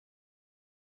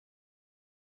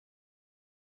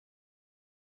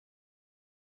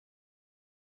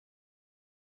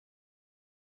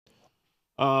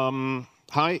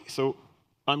Hi, so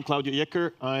I'm Claudio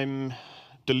Jeker. I'm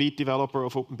the lead developer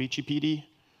of OpenBGPD.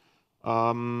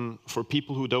 For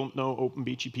people who don't know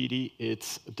OpenBGPD,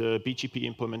 it's the BGP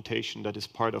implementation that is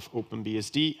part of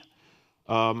OpenBSD.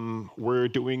 We're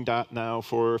doing that now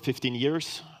for 15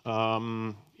 years.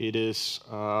 It is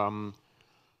a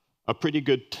pretty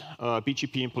good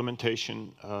BGP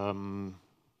implementation.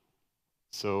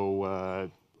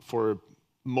 For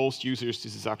most users,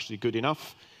 this is actually good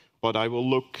enough. But I will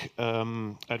look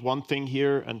at one thing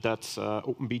here, and that's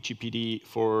OpenBGPD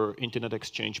for Internet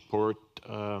Exchange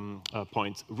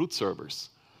points root servers.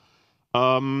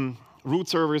 Root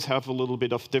servers have a little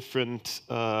bit of different,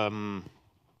 they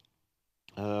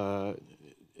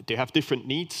have different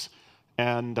needs.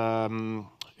 And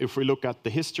if we look at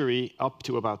the history up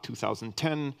to about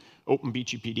 2010,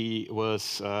 OpenBGPD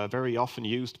was very often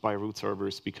used by root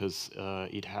servers because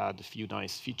it had a few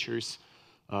nice features.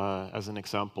 As an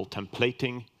example,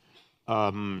 templating,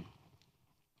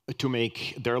 to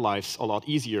make their lives a lot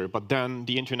easier. But then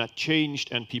the internet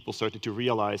changed and people started to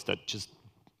realize that just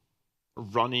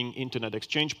running internet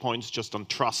exchange points just on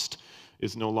trust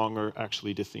is no longer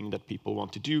actually the thing that people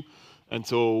want to do. And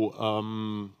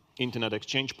so internet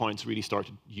exchange points really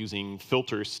started using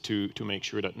filters to make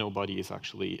sure that nobody is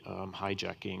actually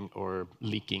hijacking or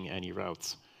leaking any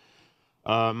routes.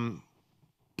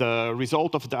 The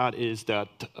result of that is that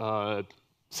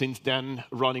since then,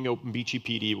 running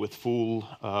OpenBGPD with full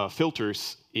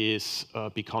filters is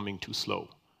becoming too slow.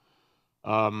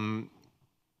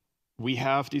 We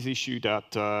have this issue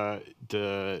that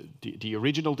the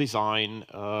original design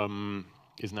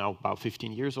is now about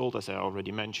 15 years old, as I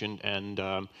already mentioned, and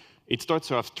it starts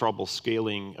to have trouble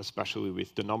scaling, especially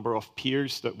with the number of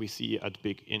peers that we see at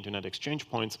big internet exchange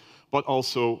points, but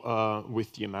also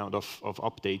with the amount of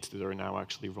updates that are now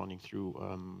actually running through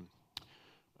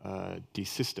these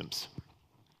systems.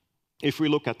 If we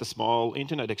look at the small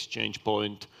internet exchange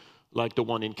point, like the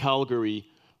one in Calgary,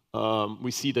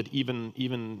 we see that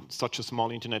even such a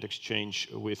small internet exchange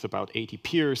with about 80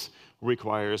 peers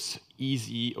requires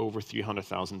easy over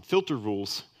 300,000 filter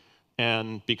rules.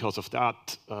 And because of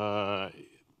that,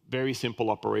 very simple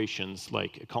operations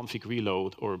like a config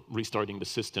reload or restarting the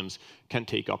systems can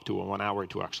take up to 1 hour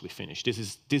to actually finish. This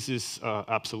is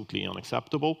absolutely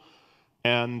unacceptable.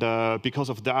 And because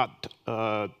of that,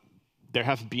 there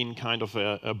have been kind of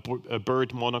a bird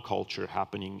monoculture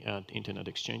happening at internet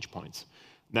exchange points.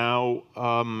 Now,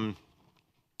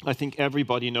 I think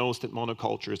everybody knows that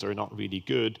monocultures are not really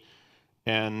good.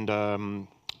 And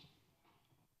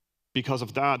because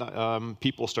of that,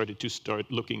 people started to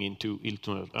looking into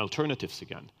alternatives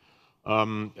again.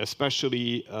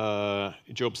 Especially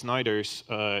Job Snijders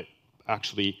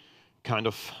actually kind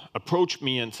of approached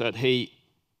me and said, hey,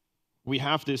 we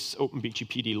have this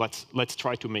OpenBGPD, let's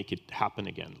try to make it happen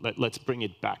again. Let's bring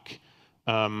it back.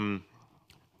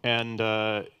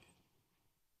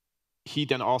 He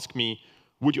then asked me,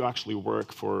 would you actually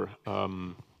work for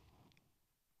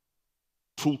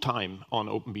full-time on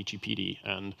OpenBGPD?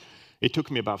 And it took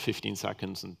me about 15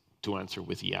 seconds to answer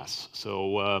with yes.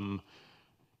 So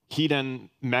he then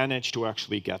managed to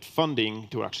actually get funding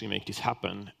to actually make this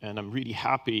happen. And I'm really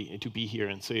happy to be here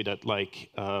and say that,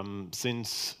 like,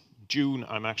 since June,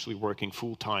 I'm actually working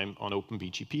full-time on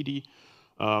OpenBGPD,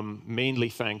 mainly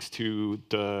thanks to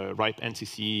the RIPE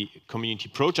NCC Community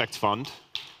Projects Fund,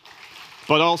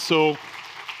 but also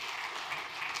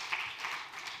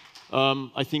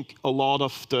I think a lot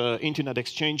of the internet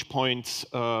exchange points,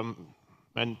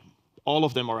 and all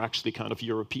of them are actually kind of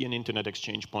European internet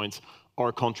exchange points,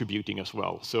 are contributing as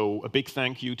well. So a big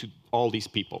thank you to all these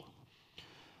people.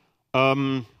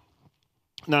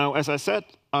 Now, as I said,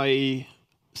 I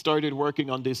started working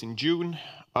on this in June,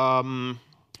 and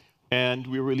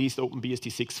we released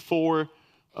OpenBSD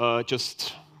 6.4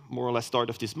 just more or less start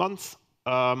of this month.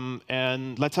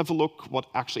 And let's have a look what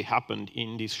actually happened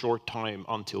in this short time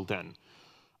until then.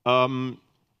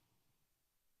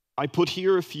 I put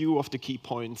here a few of the key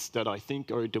points that I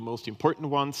think are the most important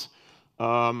ones.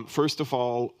 First of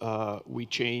all, we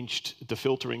changed the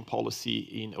filtering policy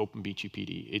in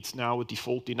OpenBGPD. It's now a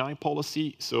default deny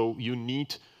policy, so you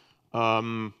need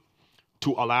to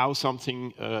allow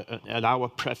something, allow a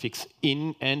prefix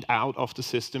in and out of the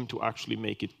system to actually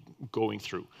make it going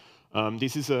through.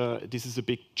 This is a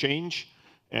big change,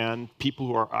 and people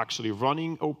who are actually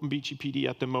running OpenBGPD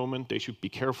at the moment, they should be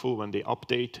careful when they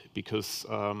update, because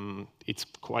it's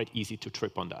quite easy to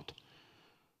trip on that.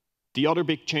 The other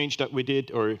big change that we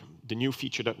did, or the new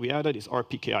feature that we added, is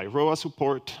RPKI ROA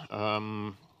support.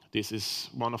 This is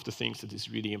one of the things that is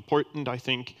really important, I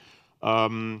think.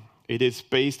 It is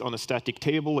based on a static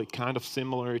table. It's kind of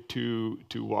similar to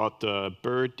what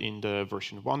BERT in the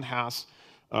version 1 has.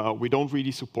 We don't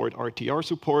really support RTR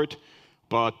support,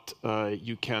 but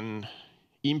you can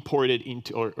import it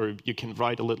into, or you can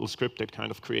write a little script that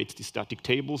kind of creates the static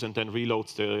tables and then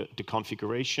reloads the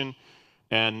configuration.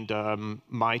 And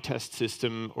my test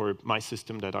system, or my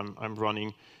system that I'm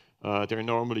running, they're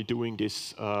normally doing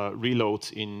this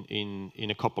reloads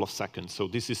in a couple of seconds. So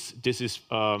this is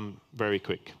very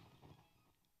quick.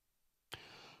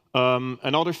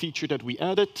 Another feature that we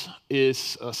added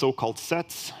is so-called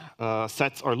sets.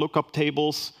 Sets are lookup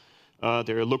tables.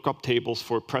 There are lookup tables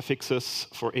for prefixes,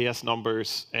 for AS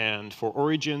numbers, and for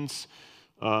origins.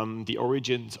 The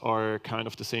origins are kind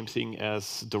of the same thing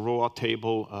as the ROA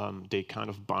table. They kind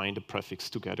of bind the prefix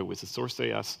together with the source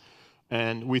AS.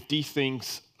 And with these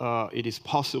things, it is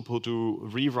possible to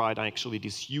rewrite actually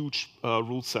this huge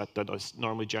rule set that is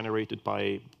normally generated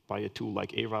by a tool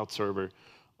like arouteserver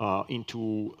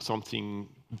into something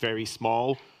very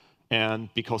small. And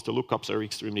because the lookups are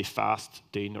extremely fast,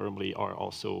 they normally are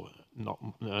also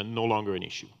no longer an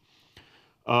issue.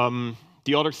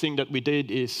 The other thing that we did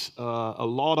is a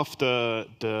lot of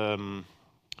the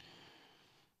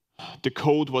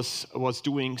code was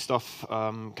doing stuff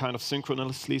kind of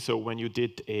synchronously. So when you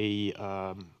did a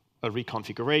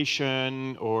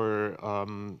reconfiguration or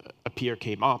a peer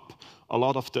came up, a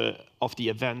lot of the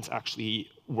events actually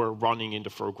were running in the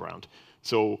foreground.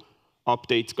 So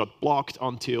updates got blocked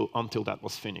until that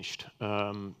was finished.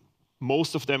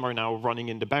 Most of them are now running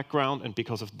in the background, and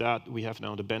because of that, we have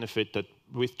now the benefit that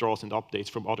withdrawals and updates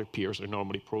from other peers are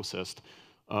normally processed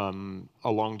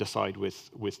along the side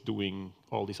with doing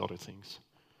all these other things.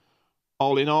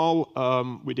 All in all,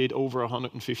 we did over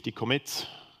 150 commits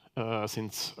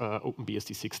since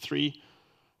OpenBSD 6.3.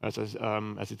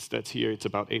 As it states here, it's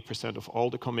about 8% of all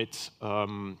the commits.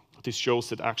 This shows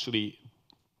that actually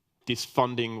this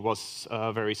funding was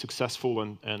very successful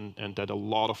and that a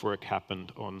lot of work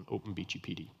happened on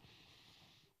OpenBGPD.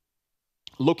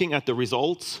 Looking at the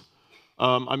results,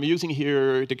 I'm using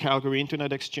here the Calgary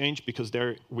Internet Exchange because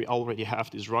there we already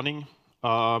have this running.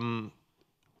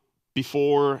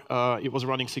 Before it was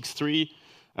running 6.3,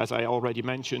 as I already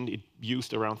mentioned, it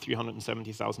used around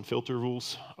 370,000 filter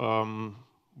rules,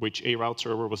 which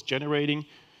arouteserver was generating.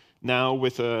 Now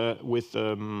with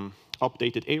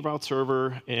updated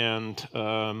arouteserver and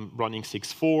running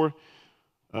 6.4,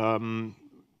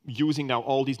 using now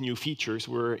all these new features,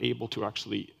 we're able to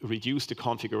actually reduce the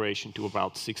configuration to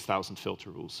about 6,000 filter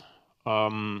rules.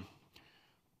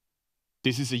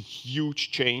 This is a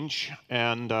huge change,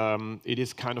 and it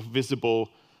is kind of visible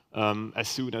as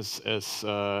soon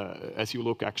as you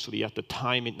look actually at the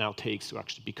time it now takes to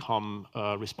actually become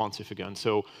responsive again.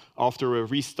 So after a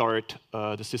restart,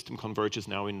 the system converges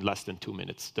now in less than 2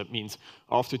 minutes. That means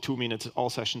after 2 minutes, all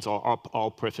sessions are up,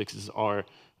 all prefixes are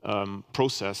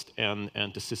processed, and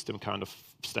the system kind of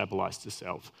stabilized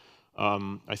itself.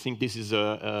 I think this is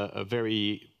a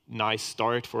very nice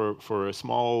start for a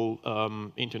small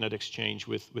internet exchange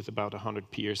with about 100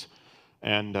 peers,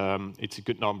 and it's a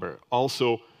good number.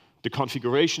 Also, the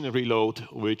configuration reload,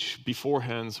 which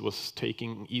beforehand was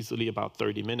taking easily about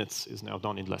 30 minutes, is now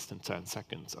done in less than 10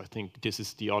 seconds. I think this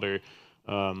is the other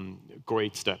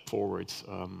great step forwards.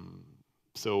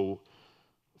 So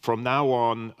from now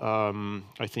on,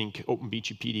 I think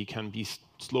OpenBGPD can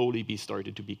slowly be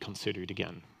started to be considered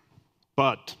again.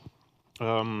 But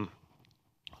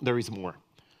there is more.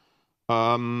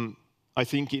 I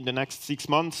think in the next 6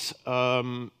 months,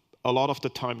 a lot of the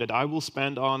time that I will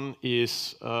spend on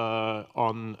is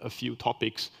on a few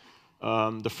topics.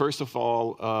 The first of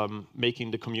all,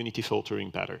 making the community filtering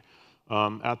better.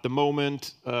 At the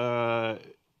moment,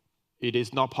 it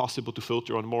is not possible to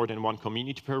filter on more than one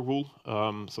community per rule.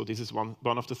 So this is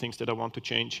one of the things that I want to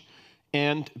change.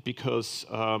 And because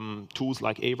tools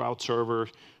like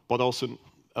arouteserver, but also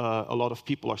a lot of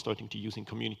people are starting to use in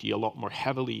community a lot more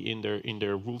heavily in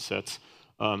their rule sets.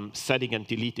 Setting and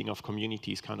deleting of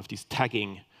communities, kind of this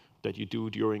tagging that you do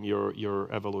during your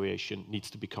evaluation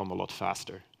needs to become a lot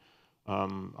faster.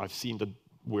 I've seen that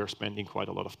we're spending quite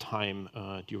a lot of time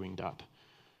doing that.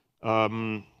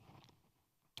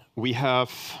 We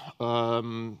have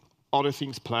other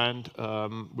things planned,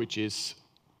 which is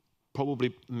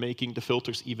probably making the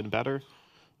filters even better,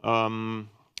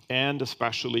 and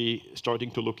especially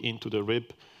starting to look into the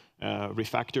RIB,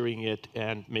 refactoring it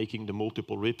and making the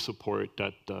multiple RIB support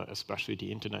that especially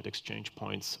the internet exchange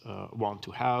points want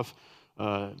to have,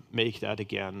 make that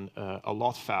again a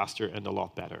lot faster and a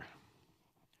lot better.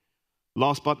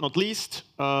 Last but not least,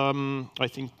 I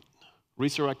think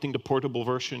resurrecting the portable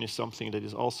version is something that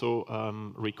is also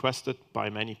requested by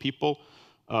many people.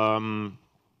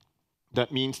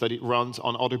 That means that it runs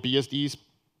on other BSDs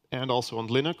and also on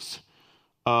Linux.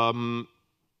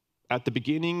 At the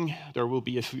beginning, there will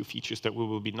be a few features that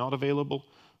will be not available,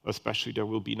 especially there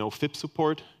will be no FIP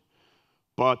support.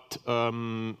 But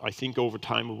I think over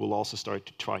time, we will also start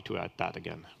to try to add that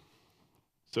again.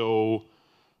 So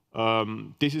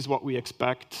this is what we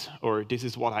expect, or this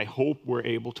is what I hope we're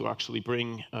able to actually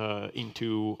bring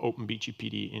into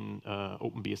OpenBGPD in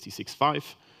OpenBSD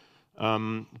 6.5.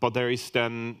 But there is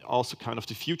then also kind of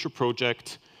the future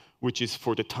project, which is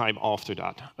for the time after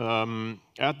that.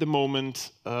 At the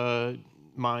moment,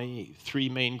 my 3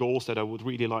 main goals that I would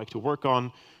really like to work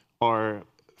on are,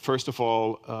 first of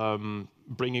all,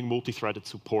 bringing multi-threaded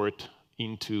support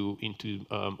into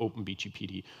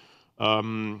OpenBGPD.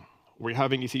 We're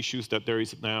having these issues that there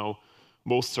is now,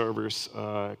 most servers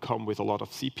come with a lot of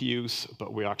CPUs,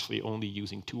 but we're actually only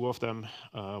using 2 of them,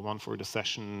 one for the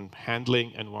session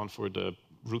handling and one for the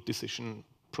root decision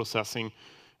processing.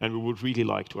 And we would really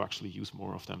like to actually use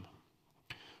more of them.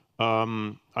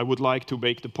 I would like to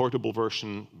make the portable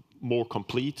version more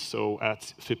complete, so add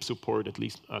FIP support at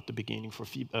least at the beginning for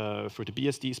the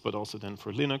BSDs, but also then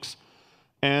for Linux.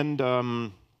 And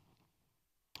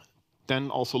then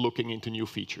also looking into new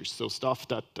features, so stuff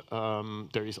that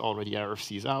there is already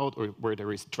RFCs out or where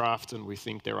there is drafts and we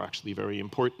think they're actually very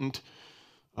important.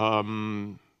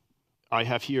 I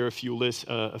have here a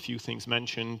few things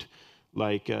mentioned,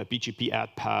 like BGP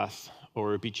add path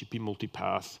or BGP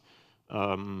multipath,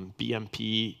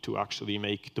 BMP to actually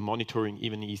make the monitoring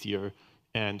even easier,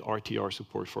 and RTR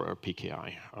support for our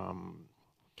PKI.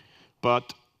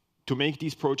 But to make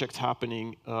these projects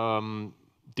happening,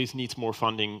 this needs more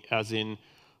funding, as in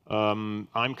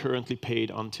I'm currently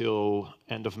paid until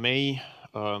end of May,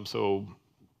 so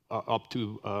up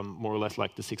to more or less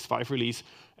like the 6.5 release.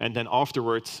 And then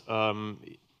afterwards,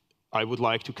 I would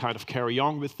like to kind of carry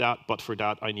on with that, but for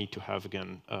that I need to have,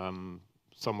 again,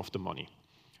 some of the money.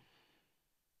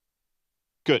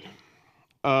 Good.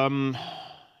 I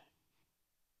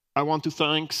want to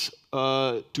thank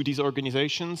to these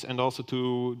organizations and also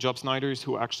to Job Snyders,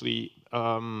 who actually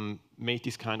made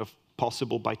this kind of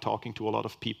possible by talking to a lot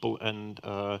of people and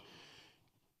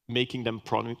making them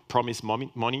promise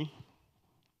money.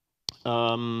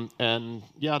 And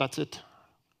yeah, that's it.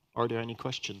 Are there any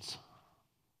questions?